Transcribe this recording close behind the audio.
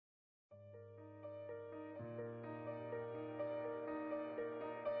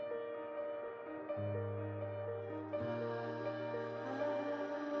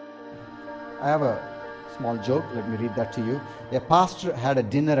I have a small joke. Let me read that to you. A pastor had a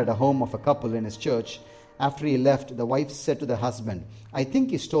dinner at a home of a couple in his church. After he left, the wife said to the husband, "I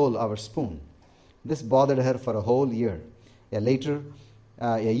think he stole our spoon." This bothered her for a whole year. A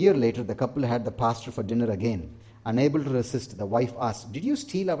year later, the couple had the pastor for dinner again. Unable to resist, the wife asked, "Did you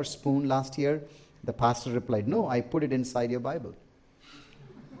steal our spoon last year?" The pastor replied, "No, I put it inside your Bible."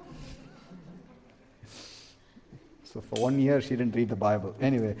 So for 1 year, she didn't read the Bible.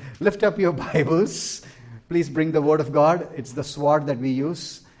 Anyway, lift up your Bibles. Please bring the Word of God. It's the sword that we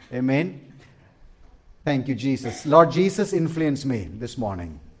use. Amen. Thank you, Jesus. Lord Jesus, influence me this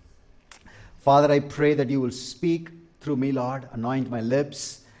morning. Father, I pray that you will speak through me, Lord. Anoint my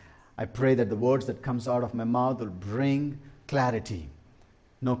lips. I pray that the words that comes out of my mouth will bring clarity.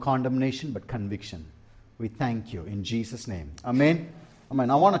 No condemnation, but conviction. We thank you in Jesus' name. Amen.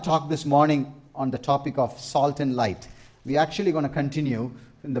 Amen. I want to talk this morning on the topic of salt and light. We're actually going to continue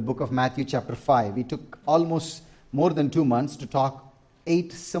in the book of Matthew chapter 5. We took almost more than 2 months to talk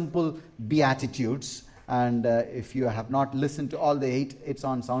 8 simple beatitudes. And if you have not listened to all the 8, it's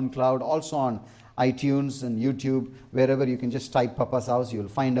on SoundCloud, also on iTunes and YouTube, wherever you can just type Papa's House, you'll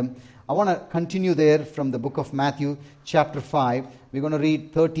find them. I want to continue there from the book of Matthew chapter 5. We're going to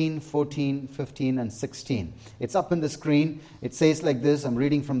read 13, 14, 15, and 16. It's up on the screen. It says like this. I'm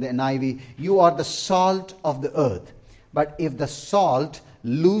reading from the NIV. "You are the salt of the earth. But if the salt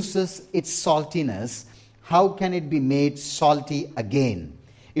loses its saltiness, how can it be made salty again?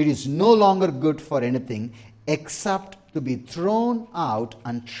 It is no longer good for anything except to be thrown out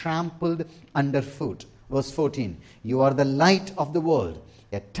and trampled underfoot." Verse 14. "You are the light of the world.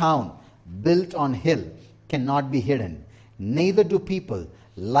 A town built on hill cannot be hidden. Neither do people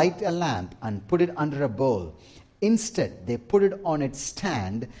light a lamp and put it under a bowl. Instead, they put it on its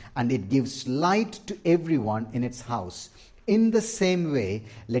stand, and it gives light to everyone in its house. In the same way,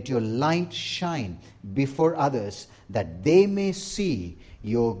 let your light shine before others, that they may see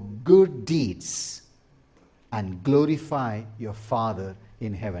your good deeds and glorify your Father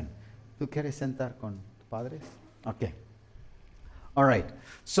in heaven." ¿Tú quieres sentar con padres? Okay. All right.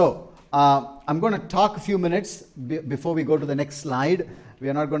 So, I'm going to talk a few minutes before we go to the next slide. We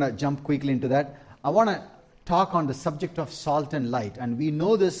are not going to jump quickly into that. I want to talk on the subject of salt and light. And we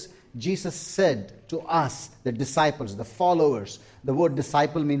know this, Jesus said to us, the disciples, the followers. The word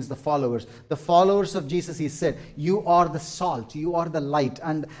disciple means the followers. The followers of Jesus, he said, "You are the salt, you are the light."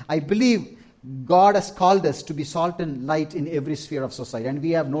 And I believe God has called us to be salt and light in every sphere of society. And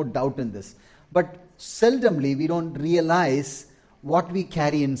we have no doubt in this. But seldomly, we don't realize what we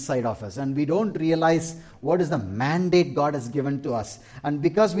carry inside of us, and we don't realize what is the mandate God has given to us. And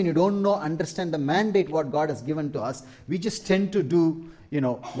because when you don't understand the mandate what God has given to us, we just tend to do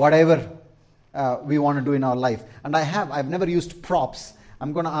whatever we want to do in our life. And I've never used props.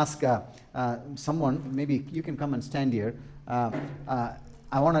 I'm going to ask someone, maybe you can come and stand here.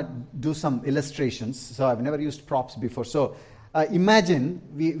 I want to do some illustrations. So I've never used props before. So imagine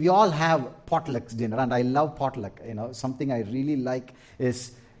we all have potluck dinner, and I love potluck. Something I really like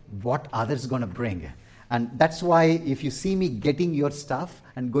is what others going to bring. And that's why if you see me getting your stuff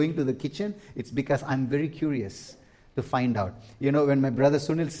and going to the kitchen, it's because I'm very curious to find out. When my brother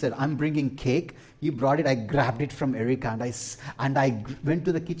Sunil said, "I'm bringing cake," he brought it, I grabbed it from Erica, and I went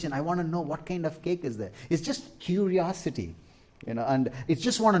to the kitchen. I want to know what kind of cake is there. It's just curiosity. And it's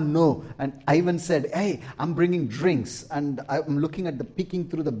just want to know. And Ivan said, "Hey, I'm bringing drinks," and I'm looking at peeking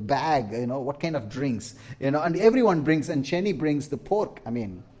through the bag, what kind of drinks, and everyone brings, and Chenny brings the pork. I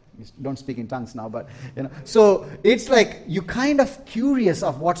mean, you don't speak in tongues now, but, so it's like you kind of curious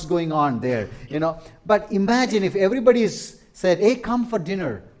of what's going on there, But imagine if everybody said, "Hey, come for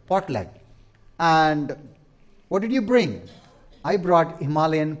dinner, potluck." And what did you bring? I brought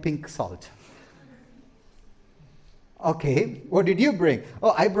Himalayan pink salt. Okay, what did you bring?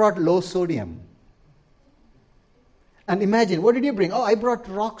 Oh, I brought low sodium. And imagine, what did you bring? Oh, I brought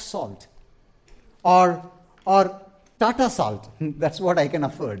rock salt. Or Tata salt. That's what I can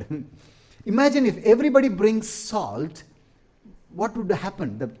afford. Imagine if everybody brings salt, what would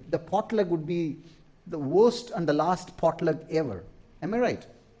happen? The potluck would be the worst and the last potluck ever. Am I right?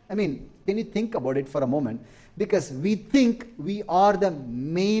 I mean, can you think about it for a moment? Because we think we are the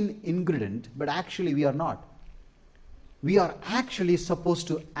main ingredient, but actually we are not. We are actually supposed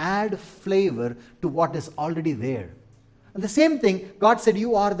to add flavor to what is already there. And the same thing, God said,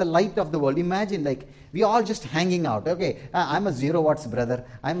 "You are the light of the world." Imagine, we all just hanging out. Okay, I'm a 0 watts brother.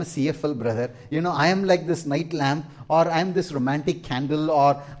 I'm a CFL brother. I am like this night lamp, or I'm this romantic candle,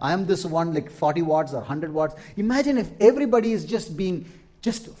 or I'm this one like 40 watts or 100 watts. Imagine if everybody is just being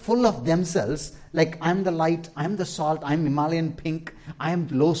just full of themselves, like I'm the light, I'm the salt, I'm Himalayan pink, I'm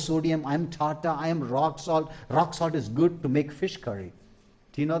low sodium, I'm Tata, I'm rock salt. Rock salt is good to make fish curry.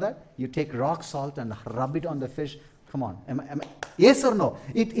 Do you know that? You take rock salt and rub it on the fish. Come on. Yes or no?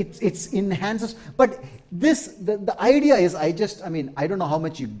 It enhances. But the idea is, I don't know how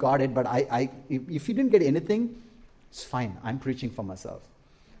much you got it, but if you didn't get anything, it's fine. I'm preaching for myself.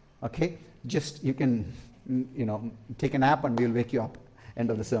 Okay? Just, you can, take a nap and we'll wake you up. End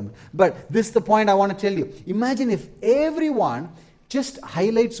of the sermon. But this is the point I want to tell you. Imagine if everyone just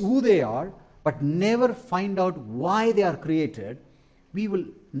highlights who they are, but never find out why they are created, we will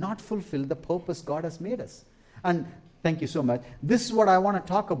not fulfill the purpose God has made us. And thank you so much. This is what I want to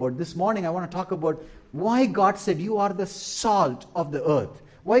talk about. This morning I want to talk about why God said you are the salt of the earth.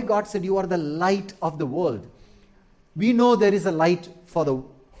 Why God said you are the light of the world. We know there is a light for the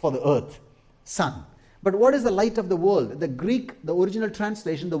earth, sun. But what is the light of the world? The Greek, the original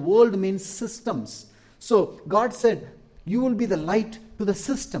translation, the world means systems. So God said, you will be the light to the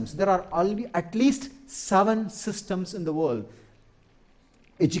systems. There are at least 7 systems in the world.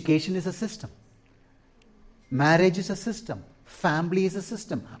 Education is a system. Marriage is a system. Family is a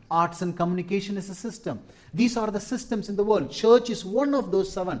system. Arts and communication is a system. These are the systems in the world. Church is one of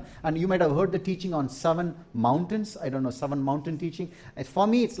those 7. And you might have heard the teaching on 7 mountains. I don't know, 7 mountain teaching. For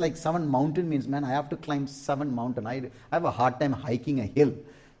me, it's like 7 mountain means, man, I have to climb 7 mountain. I have a hard time hiking a hill.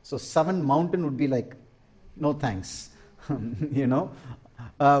 So 7 mountain would be like, no thanks.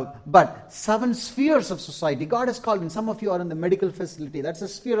 But 7 spheres of society. God has called in. Some of you are in the medical facility. That's a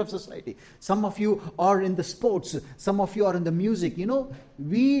sphere of society. Some of you are in the sports. Some of you are in the music.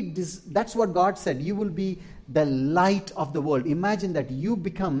 That's what God said. You will be the light of the world. Imagine that you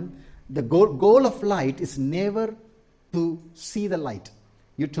become, the goal of light is never to see the light.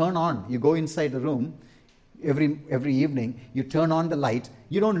 You turn on, you go inside the room every evening, you turn on the light.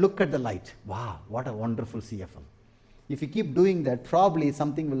 You don't look at the light. Wow, what a wonderful CFL. If you keep doing that, probably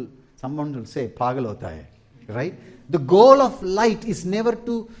someone will say, pagal hota hai, right? The goal of light is never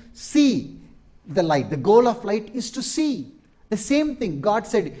to see the light. The goal of light is to see. The same thing, God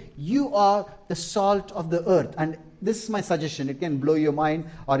said, you are the salt of the earth. And this is my suggestion. It can blow your mind,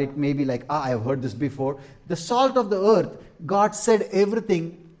 or it may be like, I've heard this before. The salt of the earth, God said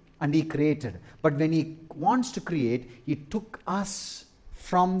everything and He created. But when He wants to create, He took us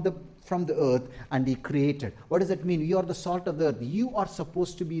from the earth and He created. What does that mean? You are the salt of the earth. You are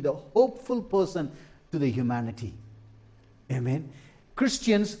supposed to be the hopeful person to the humanity. Amen.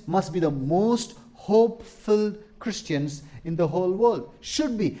 Christians must be the most hope-filled Christians in the whole world.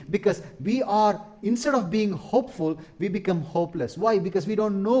 Should be, because we are, instead of being hopeful, we become hopeless. Why? Because we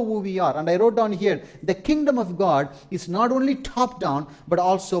don't know who we are. And I wrote down here, the kingdom of God is not only top down, but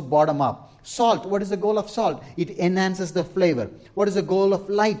also bottom up. Salt, what is the goal of salt? It enhances the flavor. What is the goal of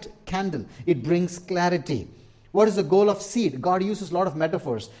light? Candle. It brings clarity. What is the goal of seed? God uses a lot of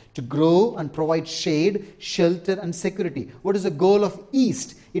metaphors to grow and provide shade, shelter, and security. What is the goal of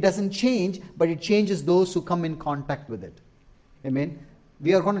yeast? It doesn't change, but it changes those who come in contact with it. Amen.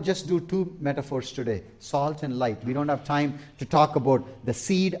 We are going to just do 2 metaphors today, salt and light. We don't have time to talk about the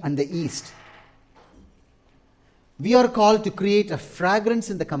seed and the yeast. We are called to create a fragrance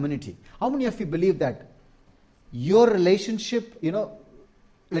in the community. How many of you believe that your relationship,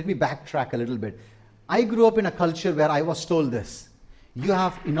 let me backtrack a little bit. I grew up in a culture where I was told this.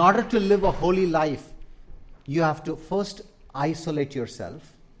 In order to live a holy life, you have to first isolate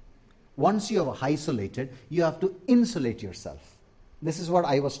yourself. Once you have isolated, you have to insulate yourself. This is what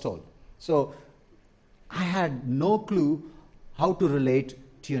I was told. So I had no clue how to relate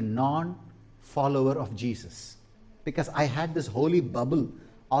to a non-follower of Jesus. Because I had this holy bubble.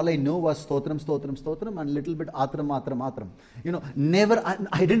 All I know was stotram, stotram, stotram, and a little bit atram, atram, atram.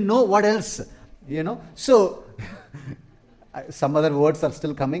 I didn't know what else, So, some other words are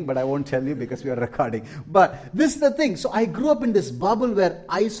still coming, but I won't tell you because we are recording. But this is the thing. So I grew up in this bubble where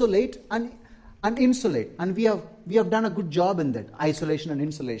isolate and insulate. And we have done a good job in that, isolation and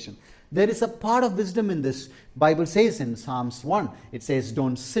insulation. There is a part of wisdom in this. Bible says in Psalms 1, it says,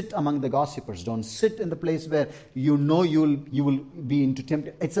 don't sit among the gossipers. Don't sit in the place where you will be into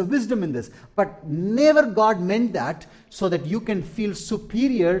temptation. It's a wisdom in this. But never God meant that so that you can feel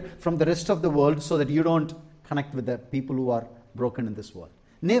superior from the rest of the world so that you don't connect with the people who are broken in this world.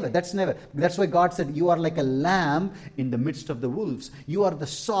 Never. That's never. That's why God said, you are like a lamb in the midst of the wolves. You are the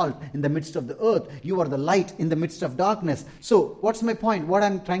salt in the midst of the earth. You are the light in the midst of darkness. So what's my point? What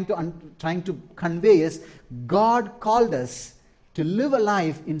I'm trying to convey is, God called us to live a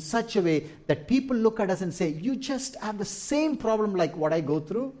life in such a way that people look at us and say, you just have the same problem like what I go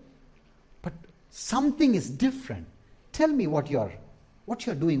through, but something is different. Tell me what what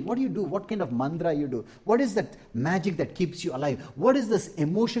you're doing, what do you do, what kind of mantra you do, what is that magic that keeps you alive, what is this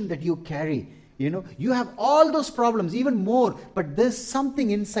emotion that you carry. You have all those problems, even more, but there's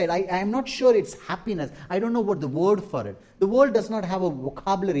something inside. I am not sure it's happiness. I don't know what the word for it. The world does not have a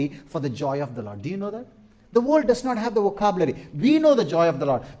vocabulary for the joy of the Lord. Do you know that? The world does not have the vocabulary. We know the joy of the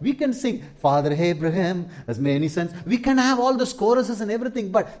Lord. We can sing, Father Abraham has many sons. We can have all those choruses and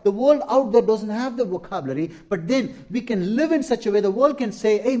everything, but the world out there doesn't have the vocabulary. But then we can live in such a way, the world can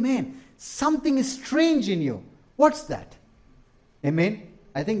say, Amen, something is strange in you. What's that? Amen?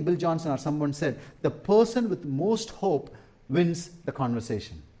 I think Bill Johnson or someone said, the person with most hope wins the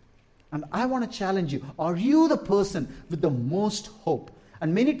conversation. And I want to challenge you. Are you the person with the most hope?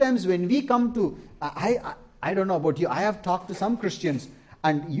 And many times when we come to, I don't know about you, I have talked to some Christians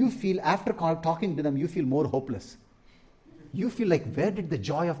and you feel, after talking to them, you feel more hopeless. You feel like, where did the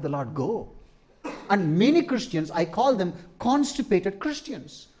joy of the Lord go? And many Christians, I call them constipated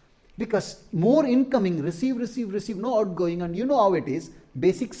Christians. Because more incoming, receive, no outgoing, and you know how it is,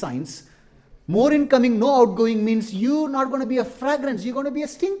 basic science. More incoming, no outgoing means you're not going to be a fragrance, you're going to be a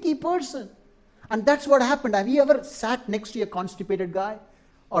stinky person. And that's what happened. Have you ever sat next to a constipated guy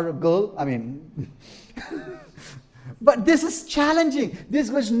or a girl? I mean, but this is challenging. This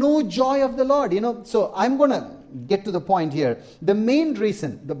was no joy of the Lord, So I'm going to get to the point here. The main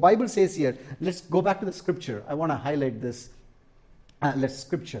reason, the Bible says here, let's go back to the scripture. I want to highlight this. Let's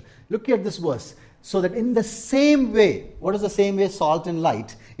scripture. Look at this verse. So that in the same way, what is the same way? Salt and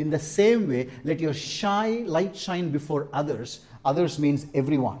light. In the same way, let your light shine before others. Others means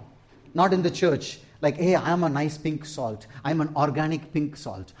everyone. Not in the church. Like, hey, I'm a nice pink salt. I'm an organic pink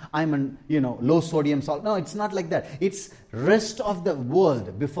salt. I'm an, low sodium salt. No, it's not like that. It's rest of the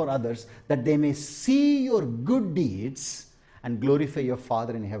world before others, that they may see your good deeds and glorify your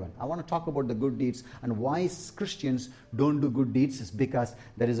Father in heaven. I want to talk about the good deeds, and why Christians don't do good deeds is because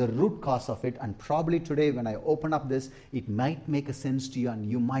there is a root cause of it, and probably today when I open up this, it might make a sense to you and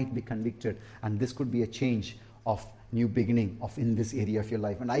you might be convicted, and this could be a change of new beginning of in this area of your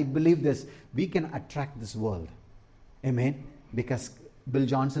life. And I believe this, we can attract this world. Amen? Because Bill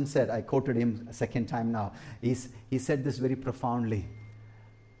Johnson said, I quoted him a second time now, he said this very profoundly.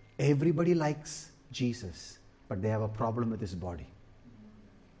 Everybody likes Jesus, but they have a problem with his body.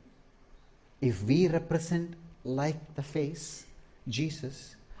 If we represent like the face,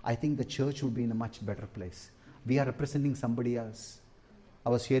 Jesus, I think the church would be in a much better place. We are representing somebody else. I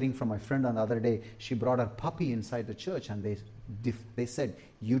was hearing from my friend on the other day, she brought her puppy inside the church and they said,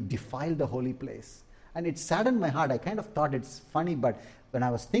 you defile the holy place. And it saddened my heart. I kind of thought it's funny, but when I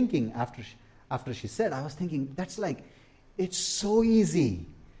was thinking, after she said, I was thinking, that's like, it's so easy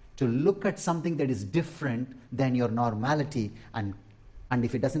to look at something that is different than your normality, and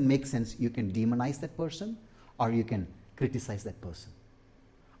if it doesn't make sense, you can demonize that person or you can criticize that person.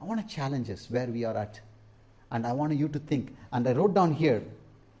 I want to challenge us where we are at, and I want you to think, and I wrote down here,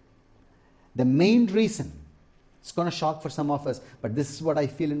 the main reason, it's going to shock for some of us, but this is what I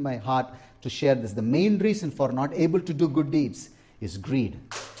feel in my heart to share this. The main reason for not able to do good deeds is greed,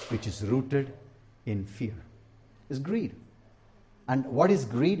 which is rooted in fear. It's greed. And what is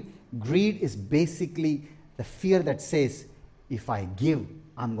greed? Greed is basically the fear that says, if I give,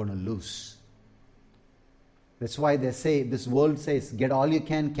 I'm going to lose. That's why they say, this world says, get all you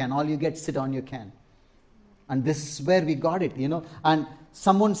can all you get, sit on you can. And this is where we got it, And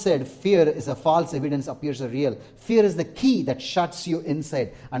someone said, fear is a false evidence appears a real. Fear is the key that shuts you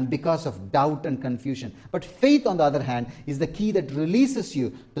inside, and because of doubt and confusion. But faith, on the other hand, is the key that releases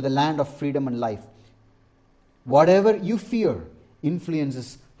you to the land of freedom and life. Whatever you fear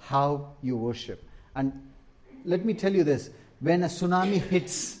influences how you worship. And let me tell you this, when a tsunami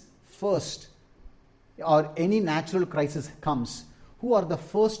hits first, or any natural crisis comes, who are the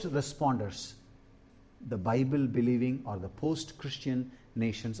first responders? The Bible-believing or the post-Christian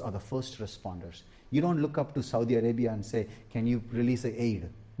nations are the first responders. You don't look up to Saudi Arabia and say, can you release aid?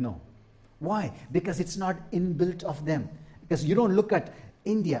 No. Why? Because it's not inbuilt of them. Because you don't look at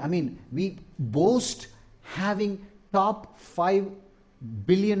India. I mean, we boast having top 5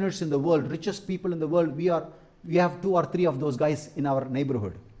 billionaires in the world, richest people in the world. We have 2 or 3 of those guys in our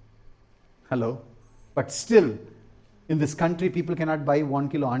neighborhood. Hello? But still, in this country, people cannot buy 1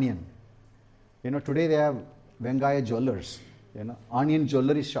 kilo onion. Today they have Vengaya jewelers, onion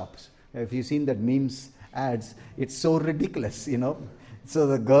jewelry shops. If you've seen that memes ads, it's so ridiculous, So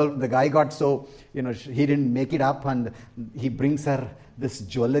the guy got so, he didn't make it up, and he brings her this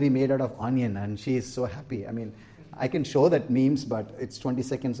jewelry made out of onion, and she is so happy. I mean, I can show that memes, but it's 20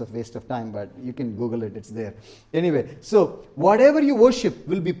 seconds of waste of time, but you can Google it, it's there. Anyway, so whatever you worship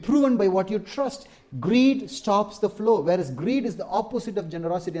will be proven by what you trust. Greed stops the flow, whereas greed is the opposite of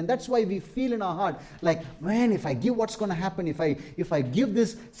generosity. And that's why we feel in our heart, like, man, if I give, what's going to happen? If I give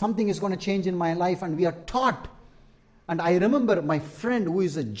this, something is going to change in my life. And we are taught. And I remember my friend who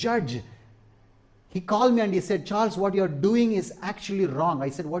is a judge, he called me and he said, Charles, what you're doing is actually wrong. I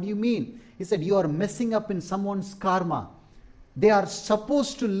said, what do you mean? He said, you are messing up in someone's karma. They are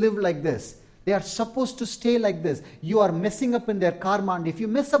supposed to live like this. They are supposed to stay like this. You are messing up in their karma, and if you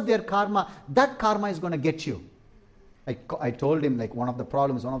mess up their karma, that karma is going to get you. I told him, like, one of the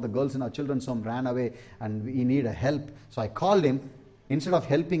problems, one of the girls in our children's home ran away and we need a help. So I called him. Instead of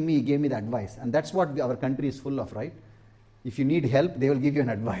helping me, he gave me the advice. And that's what our country is full of, right? If you need help, they will give you an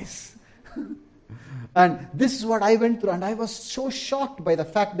advice. And this is what I went through, and I was so shocked by the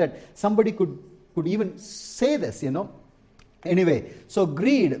fact that somebody could even say this, you know. Anyway, so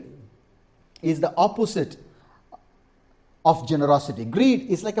greed is the opposite of generosity. Greed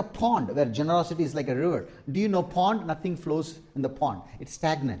is like a pond, where generosity is like a river. Do you know pond? Nothing flows in the pond. It's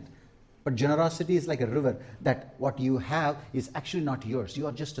stagnant. But generosity is like a river, that what you have is actually not yours. You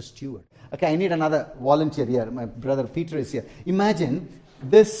are just a steward. Okay, I need another volunteer here. My brother Peter is here. Imagine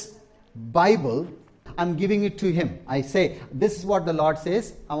this Bible, I'm giving it to him. I say, this is what the Lord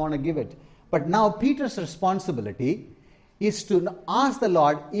says, I want to give it. But now Peter's responsibility is to ask the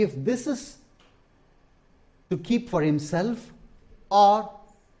Lord if this is to keep for himself or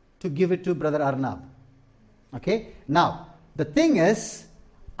to give it to Brother Arnab. Okay? Now, the thing is,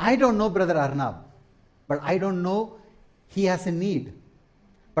 I don't know Brother Arnab, but I don't know he has a need.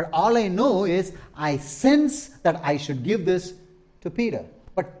 But all I know is I sense that I should give this to Peter.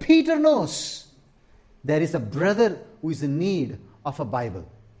 But Peter knows there is a brother who is in need of a Bible.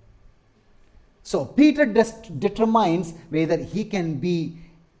 So Peter determines whether he can be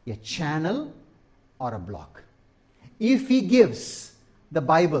a channel or a block. If he gives the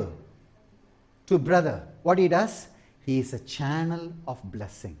Bible to brother, what he does? He is a channel of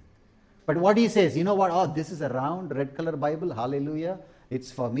blessing. But what he says, you know what? Oh, this is a round red color Bible. Hallelujah.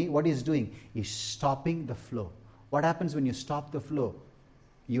 It's for me. What he's doing? He's stopping the flow. What happens when you stop the flow?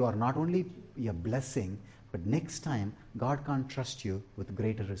 You are not only a blessing, but next time God can't trust you with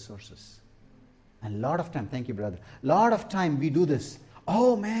greater resources. And a lot of time, thank you, brother. A lot of time we do this.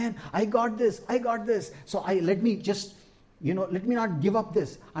 Oh man, I got this. So let me not give up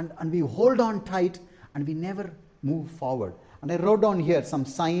this. And we hold on tight and we never move forward. And I wrote down here some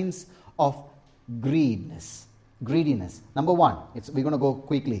signs of greediness. Number one, we're going to go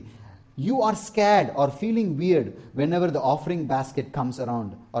quickly. You are scared or feeling weird whenever the offering basket comes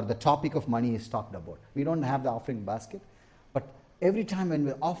around or the topic of money is talked about. We don't have the offering basket, but every time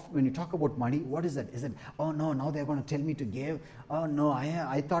when you talk about money, what is that? Is it, oh no, now they're going to tell me to give. Oh no,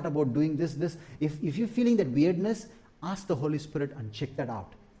 I thought about doing this. If you're feeling that weirdness, ask the Holy Spirit and check that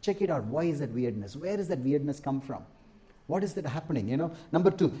out. Check it out. Why is that weirdness? Where does that weirdness come from? What is that happening? Number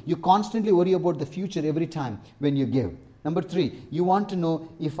two, you constantly worry about the future every time when you give. Number three, you want to know,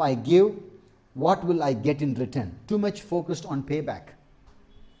 if I give, what will I get in return? Too much focused on payback.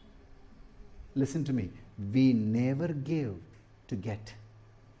 Listen to me. We never give to get.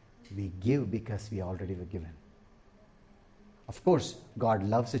 We give because we already were given. Of course, God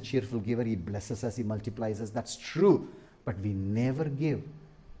loves a cheerful giver. He blesses us. He multiplies us. That's true. But we never give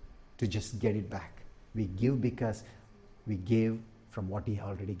to just get it back. We give because we gave from what He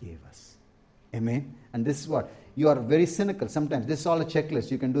already gave us. Amen. And this is what? You are very cynical. Sometimes this is all a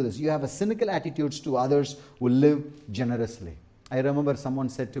checklist. You can do this. You have a cynical attitudes to others who live generously. I remember someone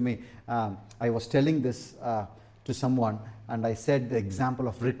said to me, I was telling this to someone, and I said the example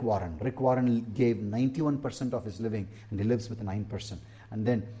of Rick Warren. Rick Warren gave 91% of his living, and he lives with 9%. And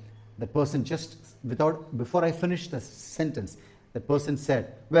then the person before I finished the sentence, the person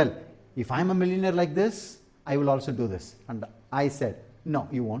said, well, if I'm a millionaire like this, I will also do this. And I said, no,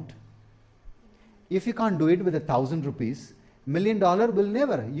 you won't. If you can't do it with 1,000 rupees, $1 million will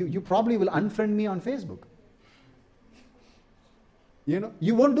never. You probably will unfriend me on Facebook.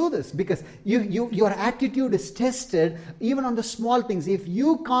 You won't do this because your attitude is tested even on the small things. If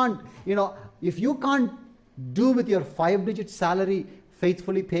you can't do with your 5-digit salary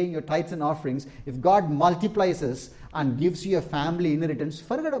faithfully paying your tithes and offerings, if God multiplies us and gives you a family inheritance,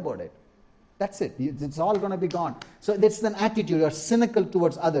 forget about it. That's it. It's all going to be gone. So that's an attitude. You're cynical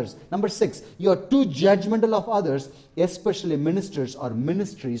towards others. Number 6, you're too judgmental of others, especially ministers or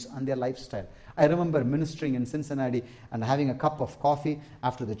ministries and their lifestyle. I remember ministering in Cincinnati and having a cup of coffee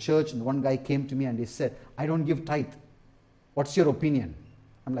after the church, and one guy came to me and he said, I don't give tithe. What's your opinion?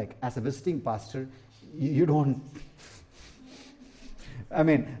 I'm like, as a visiting pastor, you don't. I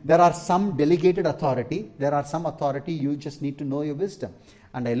mean, there are some delegated authority. There are some authority. You just need to know your wisdom.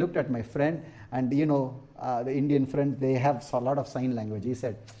 And I looked at my friend, and the Indian friend, they have a lot of sign language. He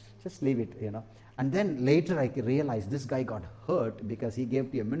said, just leave it. And then later I realized this guy got hurt because he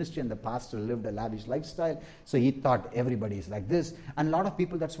gave to a ministry and the pastor lived a lavish lifestyle. So he thought everybody is like this. And a lot of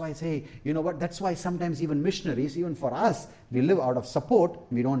people, that's why I say, you know what, that's why sometimes even missionaries, even for us, we live out of support.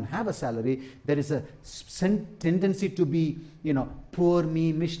 We don't have a salary. There is a tendency to be, poor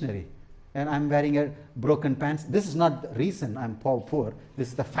me missionary. And I'm wearing a broken pants. This is not the reason I'm poor. This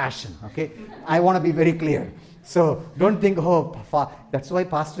is the fashion, okay? I want to be very clear. So don't think, that's why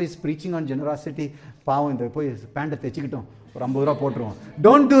pastor is preaching on generosity. Don't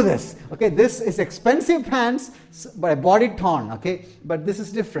do this. Okay, this is expensive pants, but I bought it torn, okay? But this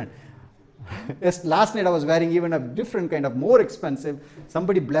is different. Yes, last night I was wearing even a different kind of more expensive.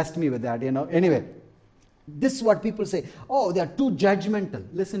 Somebody blessed me with that, Anyway, this is what people say. Oh, they are too judgmental.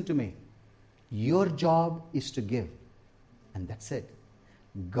 Listen to me. Your job is to give. And that's it.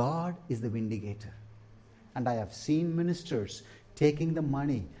 God is the vindicator. And I have seen ministers taking the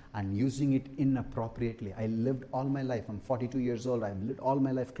money and using it inappropriately. I lived all my life. I'm 42 years old. I've lived all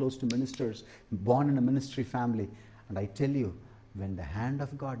my life close to ministers, born in a ministry family. And I tell you, when the hand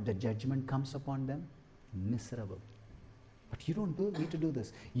of God, the judgment comes upon them, miserable. But you don't need to do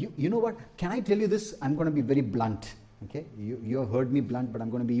this. You know what? Can I tell you this? I'm going to be very blunt. Okay? You have heard me blunt, but I'm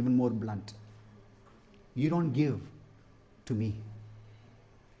going to be even more blunt. You don't give to me.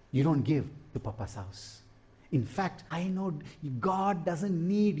 You don't give to Papa's house. In fact, I know God doesn't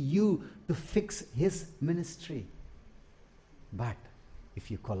need you to fix His ministry. But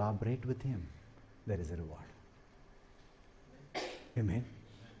if you collaborate with Him, there is a reward. Amen.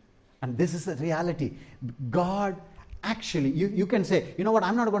 And this is the reality. God actually, you can say, you know what,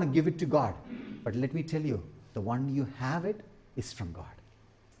 I'm not going to give it to God. But let me tell you, the one you have it is from God.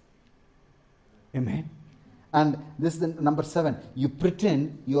 Amen. And this is the number 7. You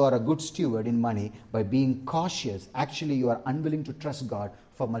pretend you are a good steward in money by being cautious. Actually, you are unwilling to trust God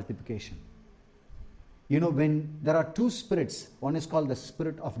for multiplication. When there are two spirits, one is called the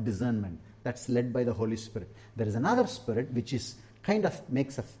spirit of discernment. That's led by the Holy Spirit. There is another spirit which is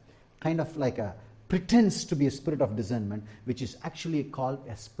pretends to be a spirit of discernment, which is actually called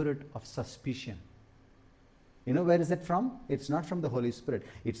a spirit of suspicion. Where is that from? It's not from the Holy Spirit.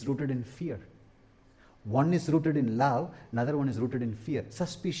 It's rooted in fear. One is rooted in love, another one is rooted in fear.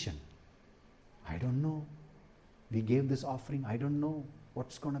 Suspicion. I don't know. We gave this offering. I don't know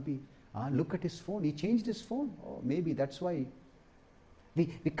what's going to be. Look at his phone. He changed his phone. Oh, maybe that's why. We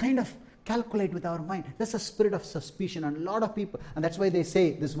kind of calculate with our mind. That's a spirit of suspicion. And a lot of people, and that's why they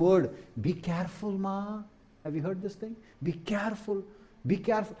say this word, be careful, ma. Have you heard this thing? Be careful. Be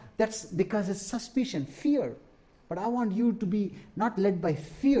careful. That's because it's suspicion, fear. But I want you to be not led by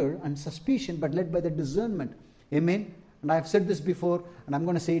fear and suspicion, but led by the discernment. Amen? And I've said this before, and I'm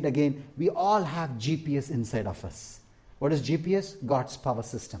going to say it again. We all have GPS inside of us. What is GPS? God's power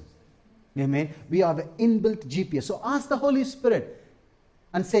system. Amen? We have an inbuilt GPS. So ask the Holy Spirit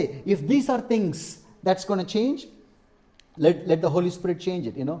and say, if these are things that's going to change, let the Holy Spirit change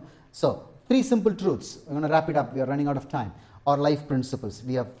it, So, 3 simple truths. I'm going to wrap it up. We are running out of time. Or life principles.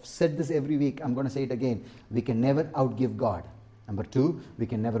 We have said this every week. I'm going to say it again. We can never outgive God. Number 2, we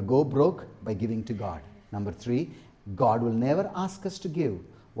can never go broke by giving to God. Number 3, God will never ask us to give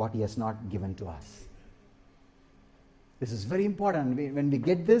what He has not given to us. This is very important. When we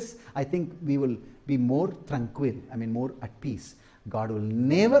get this, I think we will be more tranquil. More at peace. God will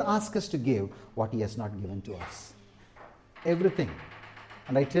never ask us to give what He has not given to us. Everything.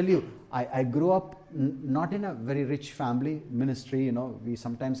 And I tell you, I grew up not in a very rich family ministry. We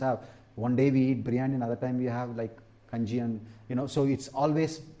sometimes have, one day we eat biryani, another time we have like kanji and, so it's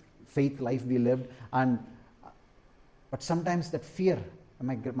always faith life we lived. But sometimes that fear,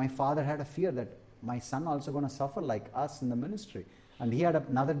 my father had a fear that my son also going to suffer like us in the ministry. And he had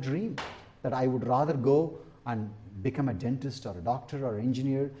another dream that I would rather go and become a dentist or a doctor or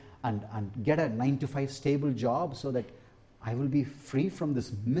engineer and get a 9-to-5 stable job so that I will be free from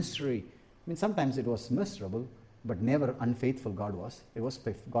this misery. Sometimes it was miserable, but never unfaithful God was.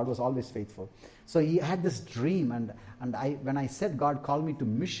 God was always faithful. So he had this dream, and when I said God called me to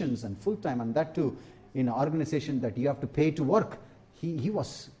missions and full-time, and that too in an organization that you have to pay to work, he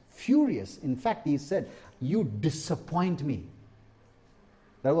was furious. In fact, he said, you disappoint me.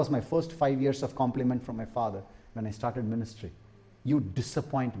 That was my first 5 years of compliment from my father when I started ministry. You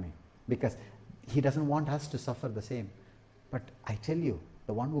disappoint me, because He doesn't want us to suffer the same. But I tell you,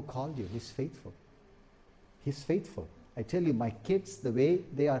 the one who called you, He's faithful. He's faithful. I tell you, my kids, the way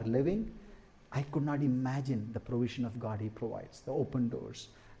they are living, I could not imagine the provision of God He provides, the open doors,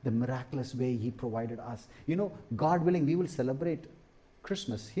 the miraculous way He provided us. God willing, we will celebrate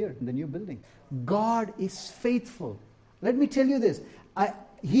Christmas here in the new building. God is faithful. Let me tell you this.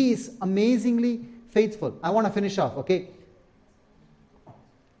 He is amazingly faithful. I want to finish off, okay?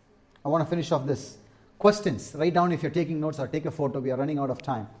 I want to finish off this. Questions. Write down if you're taking notes or take a photo. We are running out of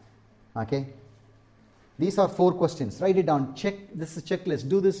time. Okay? These are 4 questions. Write it down. Check. This is a checklist.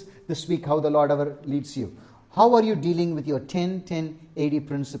 Do this week, how the Lord ever leads you. How are you dealing with your 10-10-80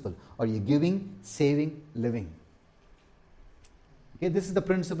 principle? Are you giving, saving, living? Okay, this is the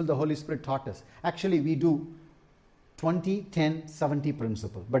principle the Holy Spirit taught us. Actually, we do 20-10-70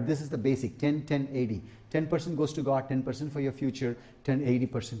 principle. But this is the basic, 10-10-80. 10% goes to God, 10% for your future,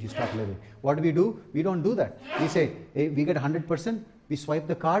 10-80% you start living. What do? We don't do that. We say, hey, we get 100%, we swipe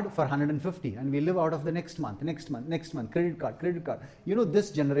the card for 150 and we live out of the next month, credit card.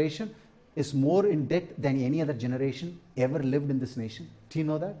 This generation is more in debt than any other generation ever lived in this nation. Do you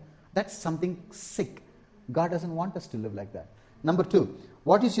know that? That's something sick. God doesn't want us to live like that. Number 2,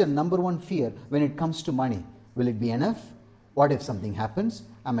 what is your number 1 fear when it comes to money? Will it be enough? What if something happens?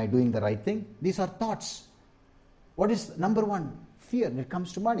 Am I doing the right thing? These are thoughts. What is number 1 fear when it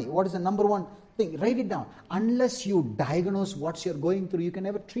comes to money? What is the number 1 thing? Write it down. Unless you diagnose what you're going through, you can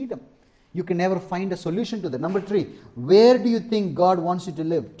never treat them. You can never find a solution to that. Number 3, where do you think God wants you to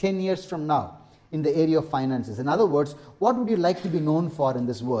live 10 years from now in the area of finances? In other words, what would you like to be known for in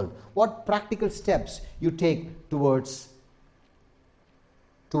this world? What practical steps you take towards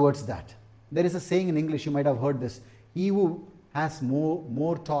that? There is a saying in English, you might have heard this. He who has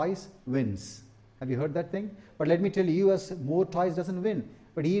more toys wins. Have you heard that thing? But let me tell you, who has more toys doesn't win.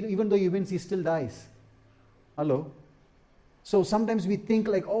 But even though he wins, he still dies. Hello? So sometimes we think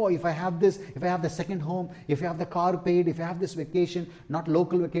like, oh, if I have this, if I have the second home, if I have the car paid, if I have this vacation, not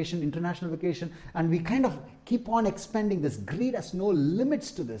local vacation, international vacation, and we kind of keep on expanding this. Greed has no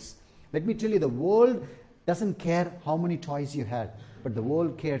limits to this. Let me tell you, the world doesn't care how many toys you had, but the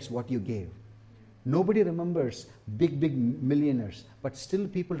world cares what you gave. Nobody remembers big millionaires, but still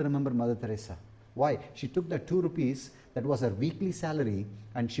people remember Mother Teresa. Why? She took the 2 rupees that was her weekly salary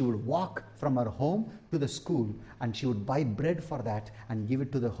and she would walk from her home to the school and she would buy bread for that and give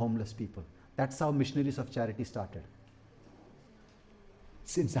it to the homeless people. That's how Missionaries of Charity started.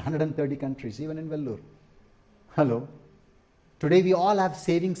 Since 130 countries, even in Vellore. Hello? Today we all have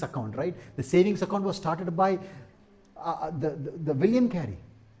savings account, right? The savings account was started by the William Carey.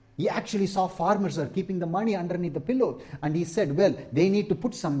 He actually saw farmers are keeping the money underneath the pillow. And he said, well, they need to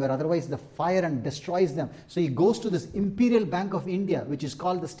put somewhere, otherwise the fire and destroys them. So he goes to this Imperial Bank of India, which is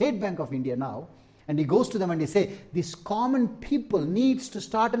called the State Bank of India now. And he goes to them and he say, this common people needs to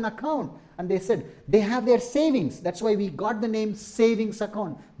start an account. And they said, they have their savings. That's why we got the name savings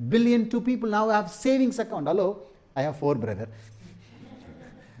account. 1 billion people now have savings account. Hello? I have 4, brother.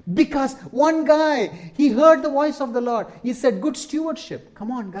 Because one guy, he heard the voice of the Lord. He said, good stewardship.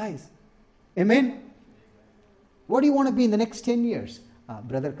 Come on, guys. Amen. What do you want to be in the next 10 years?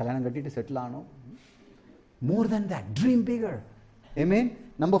 Brother, Kalyanam Gatti to settle on. More than that. Dream bigger. Amen.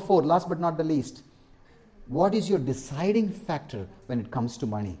 Number 4, last but not the least. What is your deciding factor when it comes to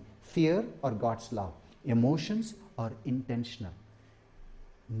money? Fear or God's love? Emotions or intentional?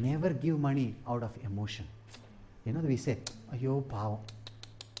 Never give money out of emotion. We say, ayo, pao.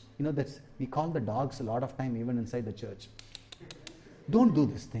 We call the dogs a lot of time even inside the church. Don't do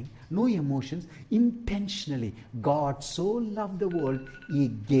this thing. No emotions. Intentionally. God so loved the world, He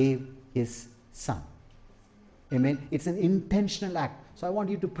gave His Son. Amen. It's an intentional act. So I want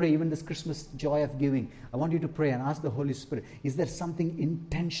you to pray, even this Christmas joy of giving. I want you to pray and ask the Holy Spirit, is there something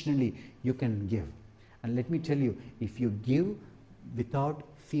intentionally you can give? And let me tell you, if you give without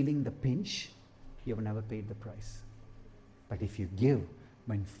feeling the pinch, you have never paid the price. But if you give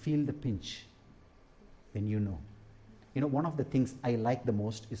when feel the pinch, then you know. One of the things I like the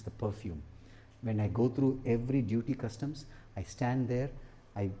most is the perfume. When I go through every duty customs, I stand there,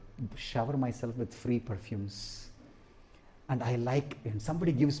 I shower myself with free perfumes. And I like, and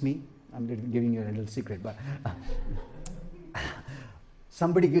somebody gives me, I'm giving you a little secret, but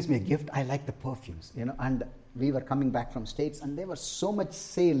somebody gives me a gift, I like the perfumes, and we were coming back from States and there was so much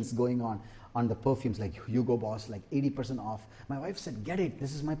sales going on the perfumes, like Hugo Boss, like 80% off. My wife said, get it,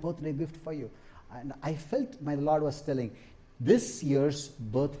 this is my birthday gift for you. And I felt my Lord was telling, this year's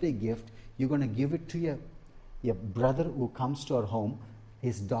birthday gift, you're going to give it to your brother who comes to our home.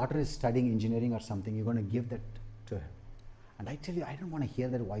 His daughter is studying engineering or something. You're going to give that to her. And I tell you, I don't want to hear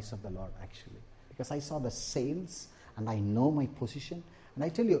the voice of the Lord actually. Because I saw the sales and I know my position. And I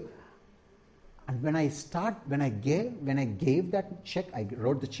tell you, and when I gave that check, I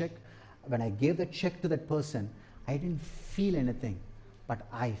wrote the check, When I gave the check to that person, I didn't feel anything, but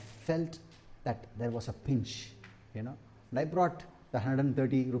I felt that there was a pinch, And I brought the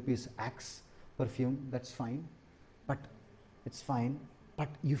 130 rupees Axe perfume. That's fine, but it's fine. But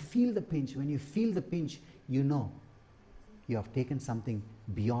you feel the pinch. When you feel the pinch, you know you have taken something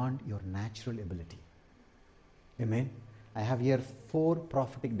beyond your natural ability. Amen. I have here 4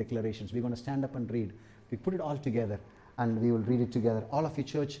 prophetic declarations. We're going to stand up and read. We put it all together and we will read it together. All of you,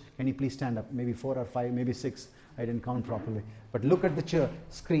 church, can you please stand up? Maybe 4 or 5, maybe 6. I didn't count properly. But look at the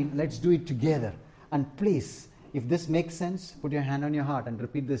screen. Let's do it together. And please, if this makes sense, put your hand on your heart and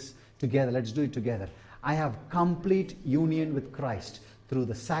repeat this together. Let's do it together. I have complete union with Christ through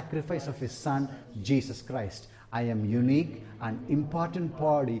the sacrifice of His Son, Jesus Christ. I am unique and important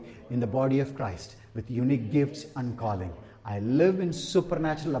body in the body of Christ with unique gifts and calling. I live in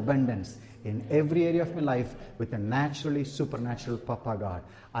supernatural abundance in every area of my life with a naturally supernatural Papa God.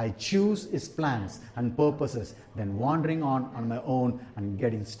 I choose His plans and purposes than wandering on my own and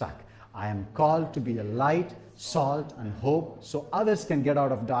getting stuck. I am called to be a light, salt, and hope so others can get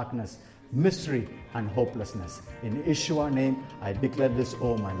out of darkness, mystery, and hopelessness. In Yeshua's name, I declare this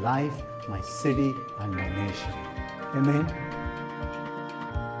over my life, my city, and my nation. Amen.